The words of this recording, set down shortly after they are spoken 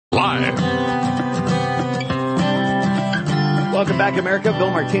Live. Welcome back, America. Bill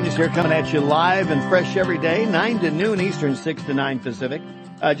Martinez here, coming at you live and fresh every day, 9 to noon Eastern, 6 to 9 Pacific,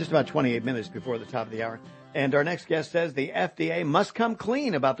 just about 28 minutes before the top of the hour. And our next guest says the FDA must come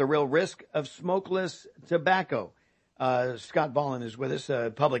clean about the real risk of smokeless tobacco. Scott Ballin is with us,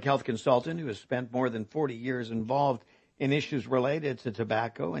 a public health consultant who has spent more than 40 years involved in issues related to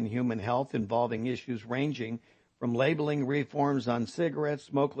tobacco and human health, involving issues ranging from labeling reforms on cigarettes,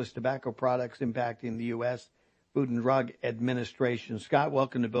 smokeless tobacco products impacting the U.S. Food and Drug Administration. Scott,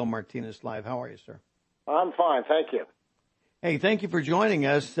 welcome to Bill Martinez Live. How are you, sir? I'm fine, thank you. Hey, thank you for joining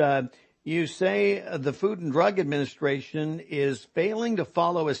us. You say the Food and Drug Administration is failing to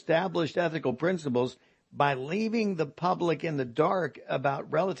follow established ethical principles by leaving the public in the dark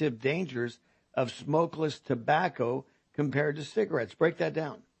about relative dangers of smokeless tobacco compared to cigarettes. Break that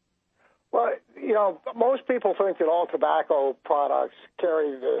down. Well, most people think that all tobacco products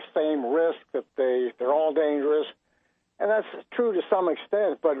carry the same risk, that they're all dangerous, and that's true to some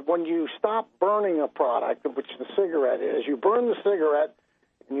extent. But when you stop burning a product, which the cigarette is, you burn the cigarette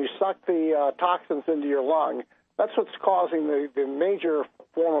and you suck the toxins into your lung, that's what's causing the major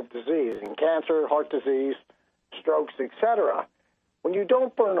form of disease, in cancer, heart disease, strokes, etc. When you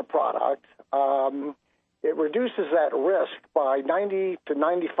don't burn a product, it reduces that risk by 90 to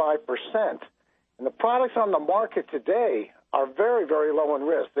 95%. And the products on the market today are very, very low in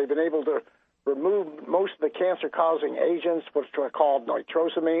risk. They've been able to remove most of the cancer-causing agents, which are called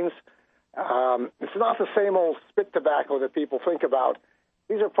nitrosamines. It's not the same old spit tobacco that people think about.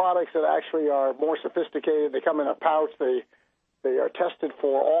 These are products that actually are more sophisticated. They come in a pouch. They are tested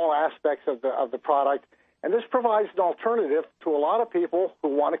for all aspects of the product. And this provides an alternative to a lot of people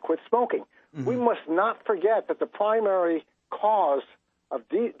who want to quit smoking. Mm-hmm. We must not forget that the primary cause of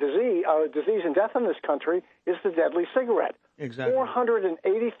disease and death in this country is the deadly cigarette. Exactly.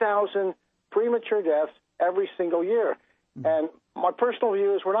 480,000 premature deaths every single year. Mm-hmm. And my personal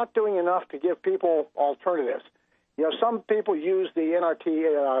view is we're not doing enough to give people alternatives. Some people use the NRT,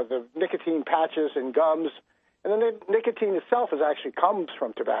 the nicotine patches and gums, and the nicotine itself actually comes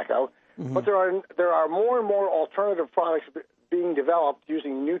from tobacco. Mm-hmm. But there are more and more alternative products being developed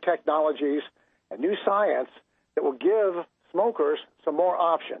using new technologies and new science that will give smokers some more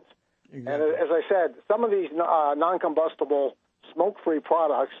options. Exactly. And as I said, some of these non-combustible smoke-free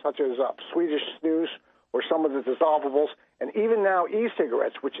products, such as Swedish snus or some of the dissolvables, and even now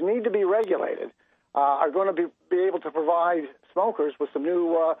e-cigarettes, which need to be regulated, are going to be able to provide smokers with some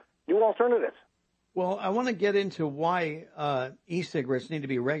new alternatives. Well, I want to get into why e-cigarettes need to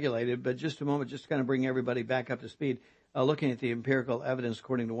be regulated, but just a moment, just to kind of bring everybody back up to speed. Looking at the empirical evidence,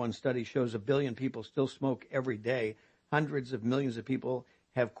 according to one study, shows 1 billion people still smoke every day. Hundreds of millions of people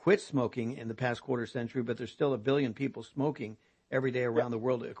have quit smoking in the past quarter century, but there's still 1 billion people smoking every day around the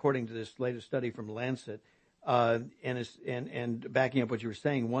world, according to this latest study from Lancet. And backing up what you were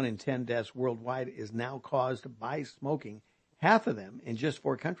saying, 1 in 10 deaths worldwide is now caused by smoking. Half of them in just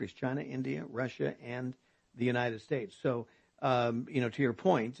 4 countries: China, India, Russia, and the United States. So, to your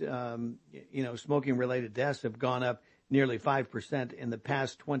point, smoking-related deaths have gone up nearly 5% in the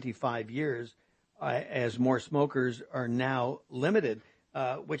past 25 years, as more smokers are now limited,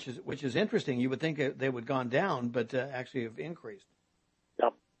 which is interesting. You would think they would have gone down, but actually have increased.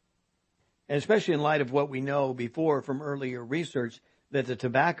 Yep. And especially in light of what we know before from earlier research, that the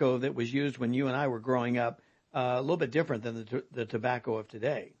tobacco that was used when you and I were growing up, a little bit different than the tobacco of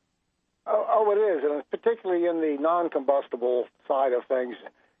today. Oh, it is, and particularly in the non-combustible side of things,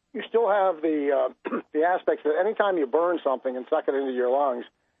 you still have the aspects that anytime you burn something and suck it into your lungs,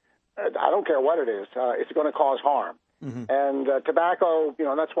 I don't care what it is, it's going to cause harm. Mm-hmm. And tobacco,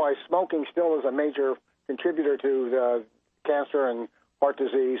 that's why smoking still is a major contributor to cancer and heart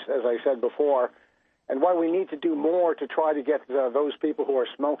disease, as I said before, and why we need to do more to try to get those people who are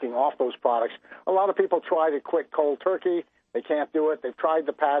smoking off those products. A lot of people try to quit cold turkey. They can't do it. They've tried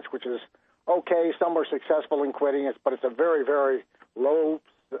the patch, which is okay. Some are successful in quitting it, but it's a very, very low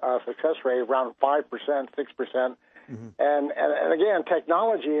success rate, around 5%, 6%. Mm-hmm. And again,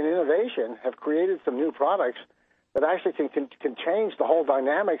 technology and innovation have created some new products that actually can change the whole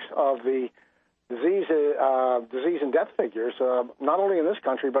dynamics of the disease and death figures, not only in this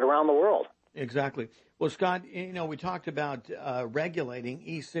country, but around the world. Exactly. Well, Scott, we talked about regulating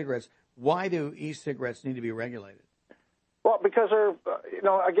e-cigarettes. Why do e-cigarettes need to be regulated? Well, because they're,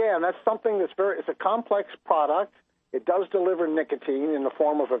 again, that's something it's a complex product. It does deliver nicotine in the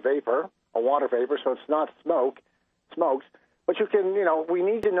form of a vapor, a water vapor, so it's not smokes. But you can, we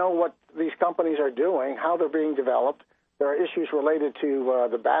need to know what these companies are doing, how they're being developed. There are issues related to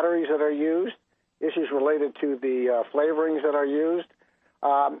the batteries that are used, issues related to the flavorings that are used.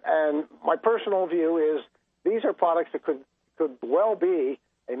 And my personal view is these are products that could well be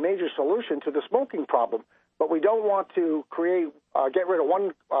a major solution to the smoking problem. But we don't want to get rid of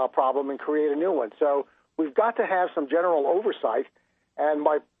one problem and create a new one. So we've got to have some general oversight. And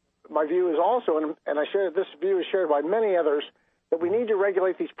my view is also, and I share this view is shared by many others, that we need to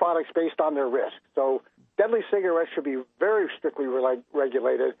regulate these products based on their risk. So deadly cigarettes should be very strictly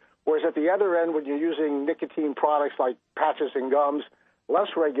regulated, whereas at the other end, when you're using nicotine products like patches and gums, less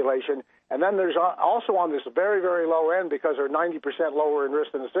regulation. And then there's also on this very, very low end, because they're 90% lower in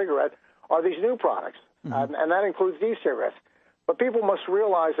risk than a cigarette, are these new products. And that includes e-cigarettes. But people must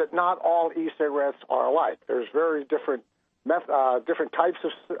realize that not all e-cigarettes are alike. There's very different types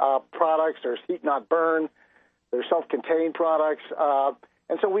of products. There's heat not burn. There's self-contained products.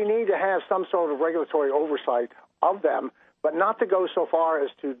 And so we need to have some sort of regulatory oversight of them, but not to go so far as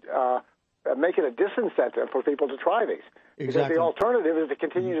to make it a disincentive for people to try these. Exactly. Because the alternative is to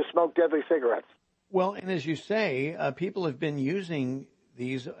continue to smoke deadly cigarettes. Well, and as you say, people have been using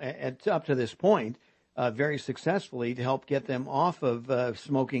these up to this point very successfully to help get them off of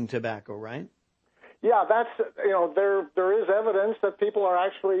smoking tobacco, right? Yeah, there is evidence that people are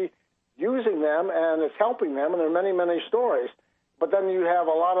actually using them, and it's helping them, and there are many, many stories. But then you have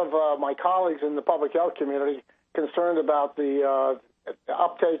a lot of my colleagues in the public health community concerned about the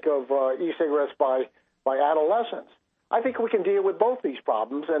uptake of e-cigarettes by adolescents. I think we can deal with both these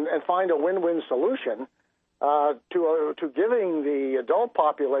problems and find a win-win solution to giving the adult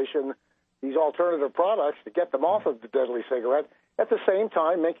population these alternative products to get them off of the deadly cigarette, at the same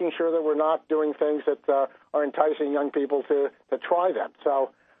time making sure that we're not doing things that are enticing young people to try them. So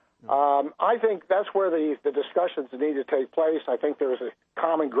I think that's where the discussions need to take place. I think there's a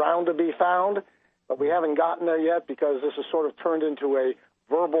common ground to be found, but we haven't gotten there yet because this has sort of turned into a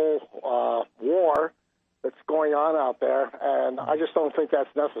verbal war that's going on out there, and I just don't think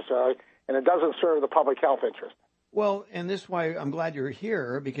that's necessary, and it doesn't serve the public health interest. Well, and this is why I'm glad you're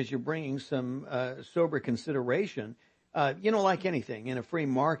here, because you're bringing some sober consideration. Like anything, in a free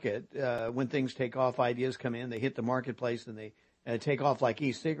market, when things take off, ideas come in, they hit the marketplace, and they take off like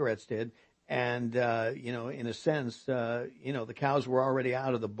e-cigarettes did. And, in a sense, the cows were already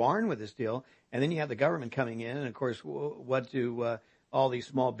out of the barn with this deal. And then you have the government coming in. And, of course, what do all these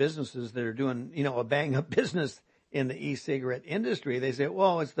small businesses that are doing, a bang-up business in the e-cigarette industry? They say,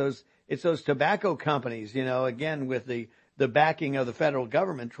 well, it's those tobacco companies, again, with the backing of the federal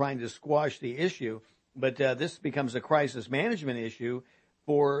government trying to squash the issue. But this becomes a crisis management issue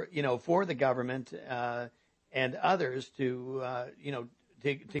for the government and others to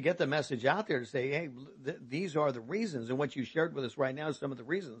get the message out there to say, hey, these are the reasons. And what you shared with us right now is some of the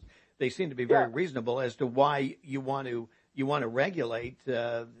reasons. They seem to be very reasonable as to why you want to regulate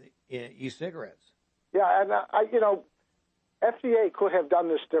e-cigarettes. Yeah, and FDA could have done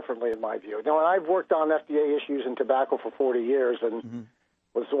this differently, in my view. And I've worked on FDA issues in tobacco for 40 years, and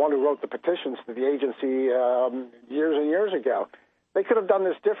was the one who wrote the petitions to the agency years and years ago. They could have done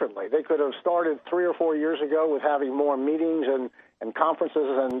this differently. They could have started 3 or 4 years ago with having more meetings and conferences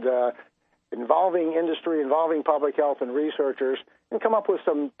and involving industry, involving public health and researchers, and come up with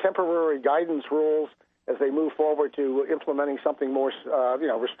some temporary guidance rules as they move forward to implementing something more,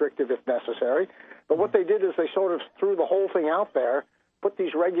 restrictive if necessary. But what they did is they sort of threw the whole thing out there, put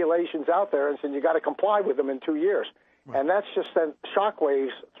these regulations out there, and said you got to comply with them in 2 years. Right. And that's just sent shockwaves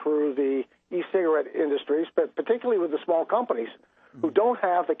through the e-cigarette industries, but particularly with the small companies who don't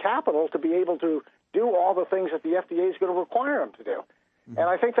have the capital to be able to do all the things that the FDA is going to require them to do. And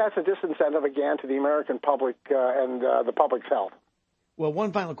I think that's a disincentive, again, to the American public and the public's health. Well,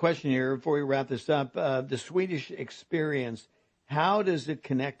 one final question here before we wrap this up. The Swedish experience, how does it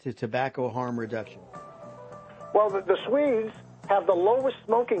connect to tobacco harm reduction? Well, the Swedes have the lowest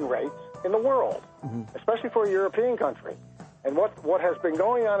smoking rates in the world, especially for a European country. And what has been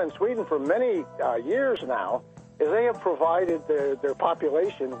going on in Sweden for many years now is they have provided their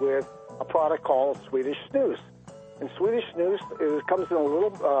population with a product called Swedish snus. And Swedish snus comes in a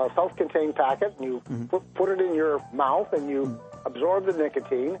little self-contained packet, and you put it in your mouth, and you absorb the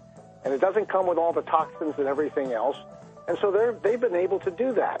nicotine, and it doesn't come with all the toxins and everything else. And so they've been able to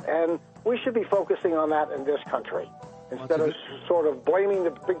do that. And we should be focusing on that in this country. Instead of sort of blaming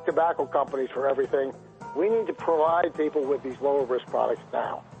the big tobacco companies for everything, we need to provide people with these lower-risk products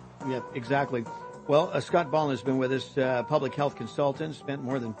now. Yeah, exactly. Well, Scott Ballin has been with us, public health consultant, spent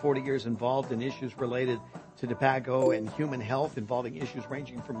more than 40 years involved in issues related to tobacco and human health, involving issues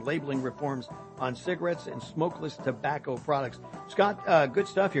ranging from labeling reforms on cigarettes and smokeless tobacco products. Scott, good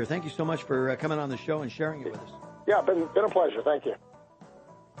stuff here. Thank you so much for coming on the show and sharing it with us. Yeah, been a pleasure. Thank you.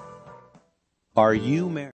 Are you married?